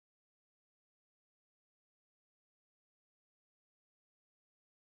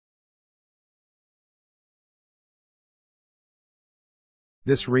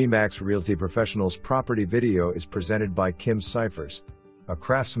This RE/MAX Realty Professionals property video is presented by Kim Cyphers, a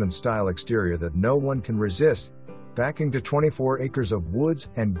craftsman-style exterior that no one can resist, backing to 24 acres of woods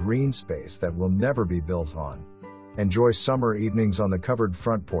and green space that will never be built on. Enjoy summer evenings on the covered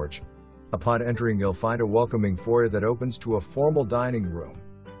front porch. Upon entering, you'll find a welcoming foyer that opens to a formal dining room.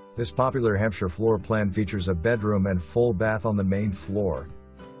 This popular Hampshire floor plan features a bedroom and full bath on the main floor.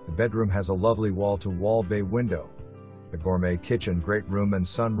 The bedroom has a lovely wall-to-wall bay window. The gourmet kitchen, great room and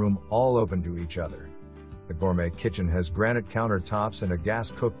sunroom all open to each other. The gourmet kitchen has granite countertops and a gas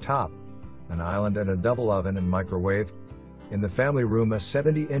cooktop, an island and a double oven and microwave. In the family room, a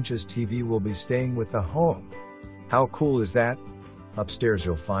 70-inch TV will be staying with the home. How cool is that? Upstairs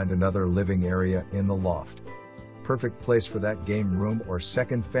you'll find another living area in the loft. Perfect place for that game room or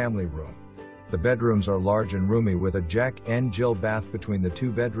second family room. The bedrooms are large and roomy with a Jack and Jill bath between the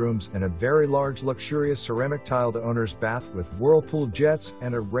two bedrooms and a very large luxurious ceramic tiled owner's bath with whirlpool jets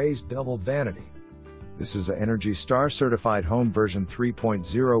and a raised double vanity. This is a ENERGY STAR certified home version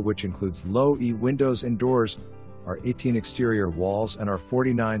 3.0, which includes low E windows indoors, our 18 exterior walls and our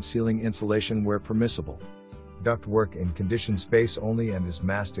 49 ceiling insulation where permissible. Duct work in conditioned space only and is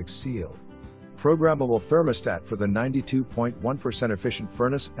mastic sealed. Programmable thermostat for the 92.1% efficient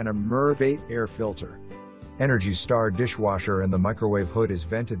furnace and a MERV 8 air filter. ENERGY STAR dishwasher and the microwave hood is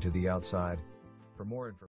vented to the outside. For more information